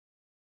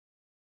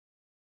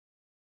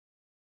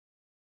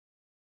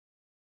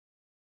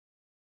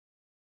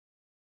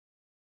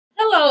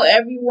Hello,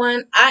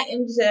 everyone. I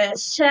am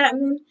Jazz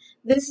Chapman.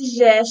 This is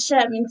Jazz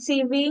Chapman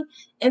TV,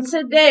 and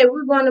today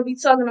we're going to be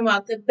talking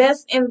about the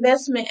best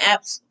investment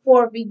apps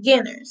for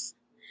beginners.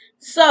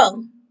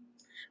 So,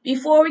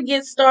 before we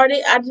get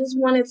started, I just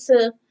wanted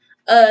to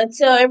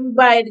tell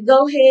everybody to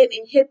go ahead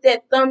and hit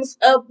that thumbs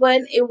up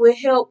button. It will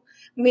help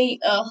me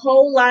a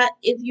whole lot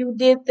if you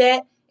did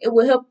that. It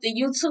will help the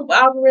YouTube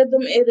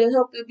algorithm. It will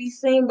help it be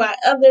seen by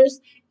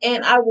others,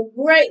 and I will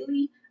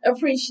greatly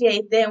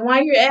appreciate that. And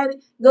while you're at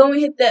it, go and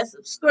hit that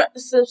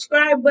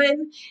subscribe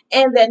button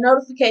and that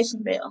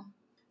notification bell.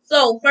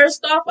 So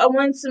first off, I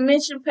wanted to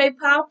mention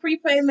PayPal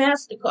Prepaid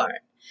MasterCard.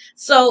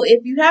 So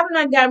if you have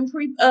not gotten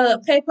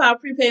PayPal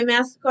Prepaid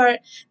MasterCard,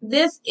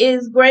 this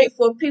is great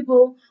for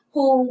people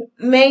who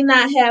may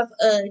not have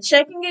a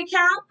checking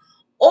account,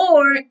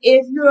 or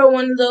if you're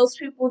one of those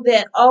people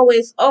that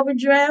always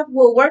overdraft.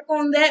 We'll work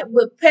on that.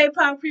 With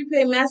PayPal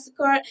Prepaid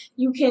MasterCard,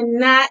 you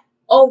cannot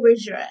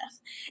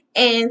overdraft.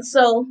 And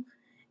so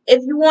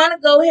if you want to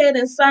go ahead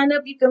and sign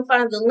up, you can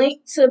find the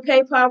link to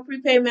PayPal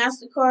Prepaid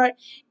MasterCard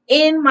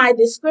in my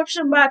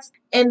description box.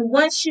 And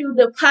once you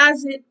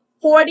deposit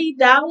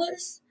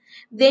 $40,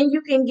 then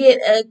you can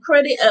get a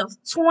credit of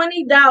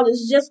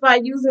 $20 just by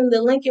using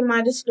the link in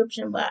my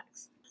description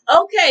box.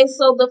 Okay,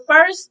 so the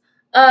first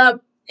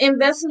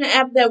investment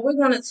app that we're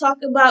going to talk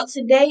about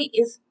today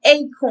is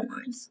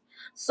Acorns.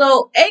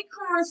 So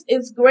Acorns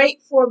is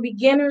great for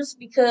beginners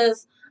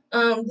because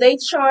they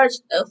charge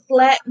a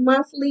flat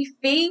monthly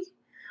fee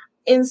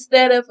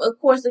instead of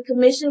course a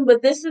commission,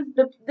 but this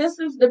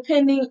is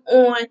depending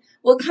on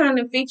what kind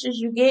of features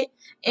you get,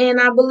 and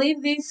I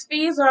believe these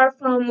fees are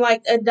from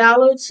like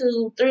 $1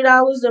 to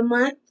 $3 a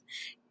month.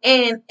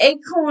 And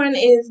Acorn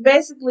is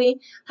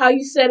basically how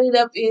you set it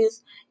up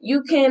is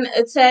you can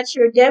attach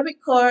your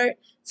debit card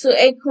to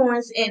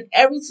Acorns, and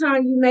every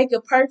time you make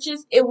a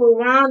purchase, it will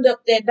round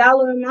up that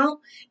dollar amount,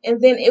 and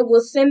then it will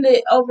send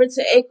it over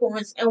to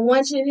Acorns. And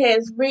once it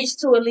has reached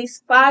to at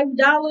least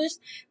 $5,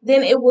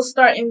 then it will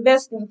start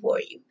investing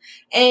for you.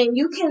 And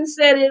you can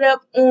set it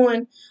up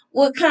on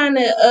what kind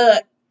of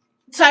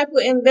type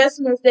of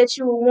investments that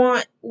you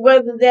want,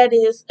 whether that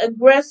is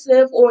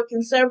aggressive or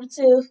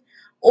conservative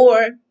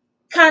or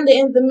kind of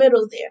in the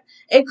middle there.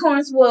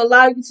 Acorns will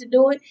allow you to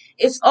do it.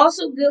 It's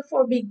also good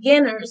for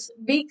beginners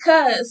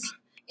because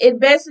it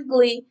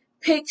basically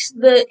picks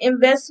the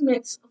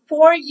investments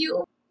for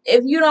you.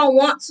 If you don't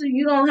want to,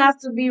 you don't have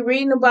to be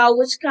reading about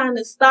which kind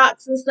of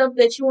stocks and stuff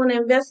that you want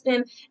to invest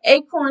in.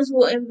 Acorns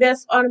will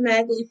invest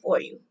automatically for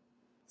you.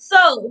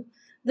 So,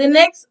 the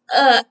next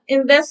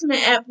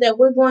investment app that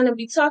we're going to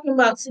be talking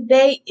about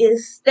today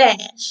is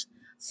Stash.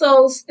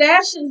 So,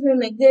 Stash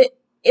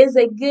is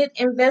a good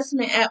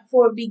investment app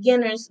for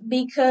beginners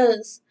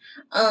because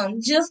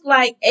just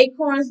like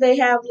Acorns, they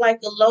have like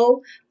a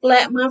low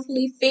flat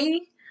monthly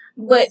fee,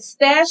 but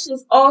Stash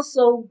is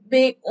also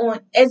big on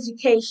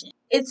education.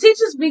 It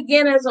teaches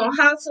beginners on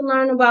how to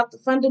learn about the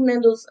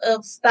fundamentals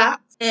of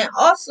stocks, and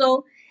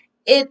also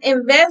it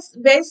invests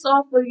based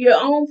off of your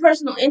own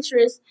personal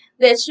interests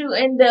that you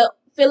end up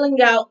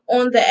filling out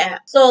on the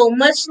app. So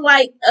much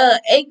like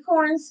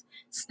Acorns,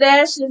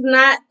 Stash is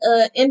not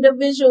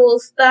individual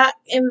stock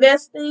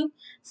investing.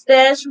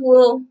 Stash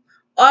will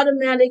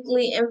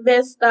automatically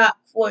invest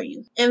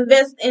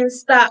in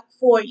stock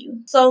for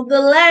you. So the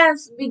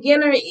last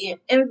beginner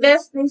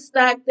investing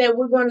stock that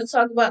we're going to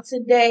talk about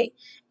today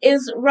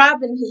is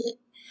Robinhood.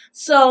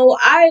 So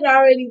I had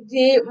already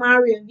did my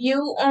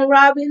review on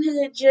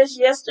Robinhood just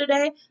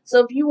yesterday. So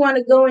if you want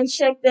to go and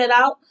check that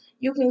out,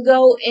 you can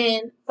go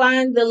and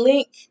find the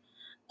link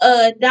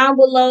down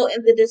below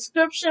in the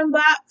description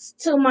box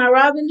to my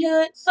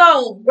Robinhood.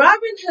 So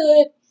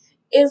Robinhood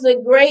is a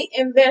great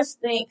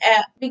investing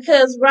app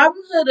because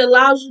Robinhood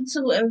allows you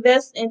to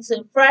invest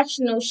into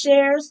fractional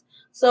shares.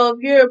 So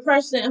if you're a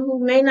person who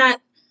may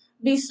not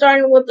be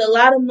starting with a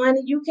lot of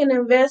money, you can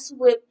invest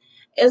with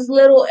as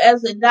little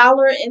as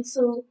 $1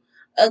 into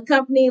a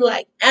company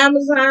like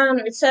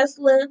Amazon or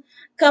Tesla,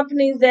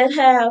 companies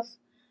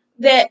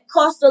that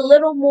cost a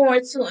little more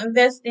to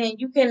invest in.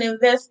 You can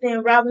invest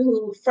in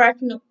Robinhood with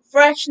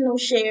fractional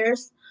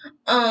shares.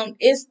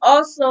 It's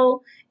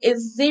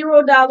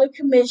 $0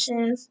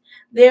 commissions.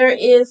 There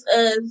is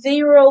a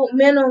zero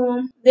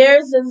minimum.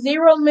 There's a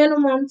zero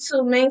minimum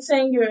to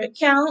maintain your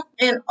account.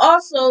 And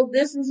also,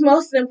 this is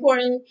most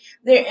important,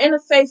 their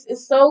interface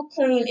is so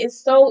clean,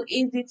 it's so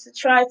easy to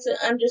try to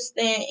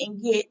understand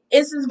and get.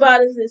 It's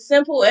about as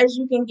simple as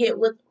you can get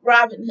with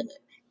Robinhood.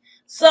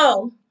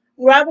 So,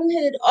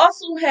 Robinhood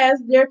also has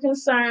their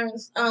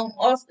concerns.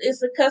 Also,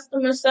 it's a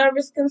customer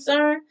service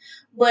concern,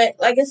 but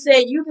like I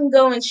said, you can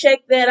go and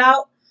check that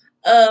out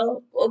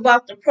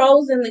about the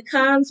pros and the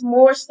cons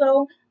more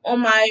so on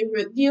my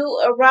review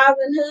of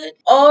Robinhood.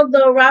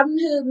 Although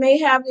Robinhood may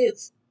have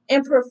its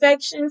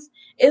imperfections,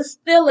 it's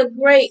still a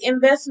great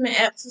investment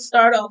app to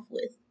start off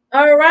with.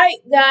 All right,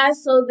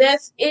 guys, so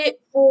that's it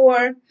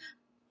for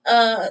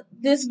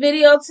this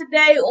video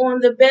today on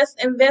the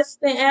best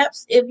investing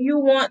apps. If you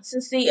want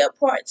to see a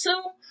part 2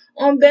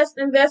 on best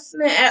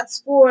investment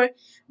apps for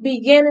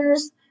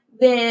beginners,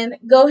 then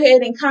go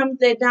ahead and comment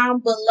that down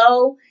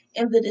below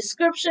in the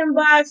description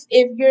box.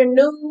 If you're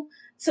new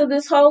to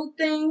this whole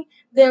thing,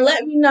 then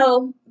let me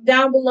know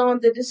down below in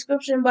the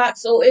description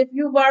box. So if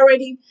you've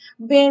already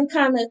been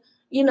kind of,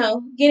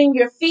 getting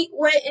your feet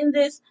wet in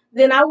this,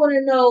 then I want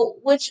to know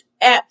which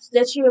apps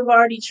that you have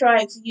already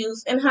tried to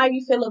use and how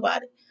you feel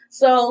about it.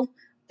 So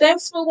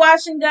thanks for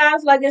watching,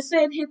 guys. Like I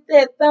said, hit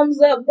that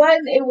thumbs up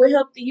button. It will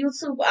help the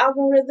YouTube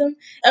algorithm.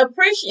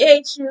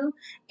 Appreciate you.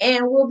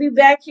 And we'll be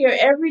back here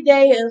every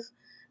day of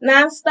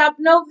Nonstop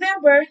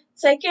November.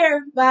 Take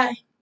care.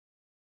 Bye.